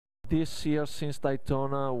this year, since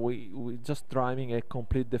Daytona, we just driving a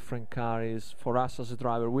complete different car. Is for us as a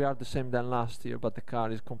driver, we are the same than last year, but the car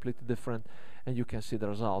is completely different, and you can see the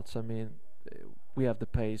results. I mean, we have the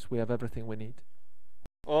pace, we have everything we need.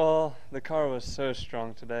 Well, the car was so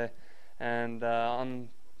strong today, and on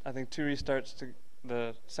I think 2 restarts to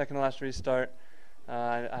the second to last restart,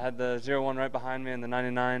 I had the 0-1 right behind me and the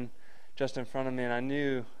 99 just in front of me, and I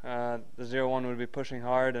knew the 0-1 would be pushing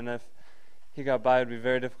hard, and if he got by, it would be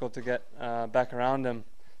very difficult to get back around him.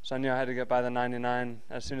 So I knew I had to get by the 99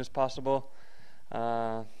 as soon as possible.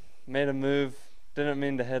 Made a move, didn't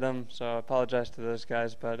mean to hit him, so I apologize to those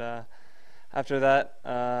guys, but after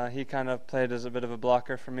that, he kind of played as a bit of a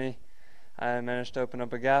blocker for me. I managed to open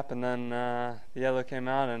up a gap, and then the yellow came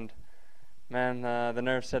out, and man, the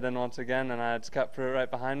nerves set in once again, and I had Scott Pruitt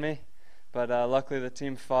right behind me. But luckily the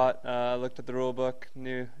team fought, looked at the rule book,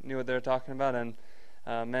 knew what they were talking about, and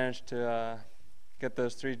managed to get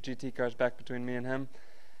those 3 GT cars back between me and him.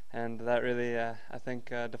 And that really, I think,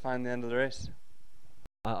 defined the end of the race.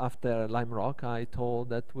 After Lime Rock, I told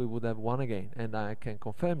that we would have won again, and I can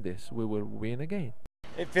confirm this. We will win again.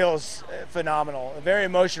 It feels phenomenal. A very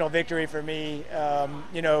emotional victory for me.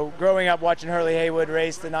 You know, growing up watching Hurley Haywood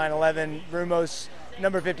race the 911, Brumos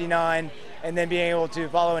number 59, and then being able to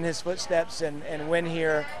follow in his footsteps and win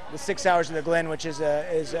here the 6 hours of the Glen, which is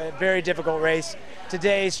a very difficult race.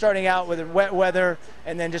 Today, starting out with wet weather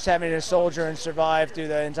and then just having to soldier and survive through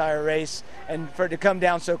the entire race, and for it to come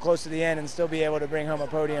down so close to the end and still be able to bring home a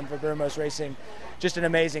podium for Brumos Racing, just an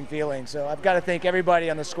amazing feeling. So I've got to thank everybody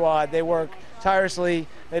on the squad. They work tirelessly.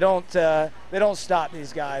 They don't stop,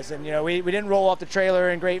 these guys. And you know, we didn't roll off the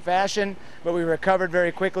trailer in great fashion, but we recovered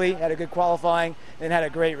very quickly, had a good qualifying, and had a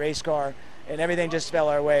great race car. And everything just fell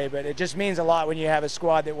our way. But it just means a lot when you have a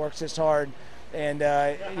squad that works this hard. And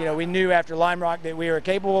you know, we knew after Lime Rock that we were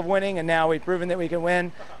capable of winning, and now we've proven that we can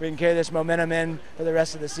win. We can carry this momentum in for the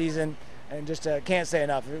rest of the season, and just can't say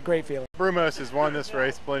enough. A great feeling. Brumos has won this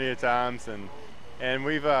race plenty of times, and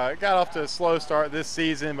we've got off to a slow start this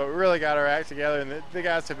season, but we really got our act together, and the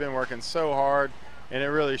guys have been working so hard, and it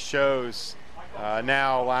really shows.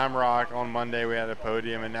 Now Lime Rock on Monday we had a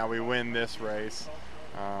podium, and now we win this race.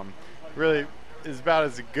 Really is about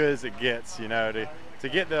as good as it gets, you know, to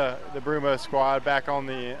get the Brumos squad back on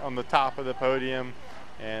the top of the podium,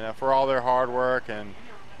 and for all their hard work,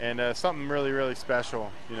 and something really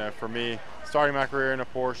special, you know, for me, starting my career in a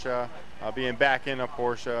Porsche, being back in a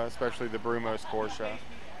Porsche, especially the Brumos Porsche,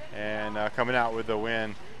 and coming out with the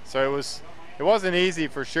win. So it wasn't easy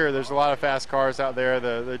for sure. There's a lot of fast cars out there.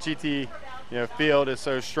 The GT, you know, field is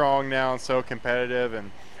so strong now and so competitive,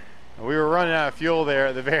 and we were running out of fuel there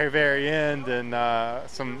at the very end, and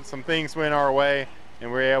some things went our way, and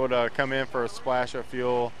we were able to come in for a splash of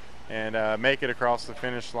fuel and make it across the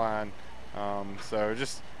finish line. So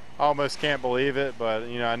just almost can't believe it, but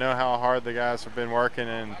you know, I know how hard the guys have been working,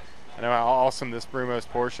 and I know how awesome this Brumos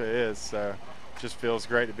Porsche is. So it just feels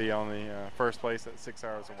great to be on the first place at 6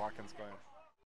 hours of Watkins Glen.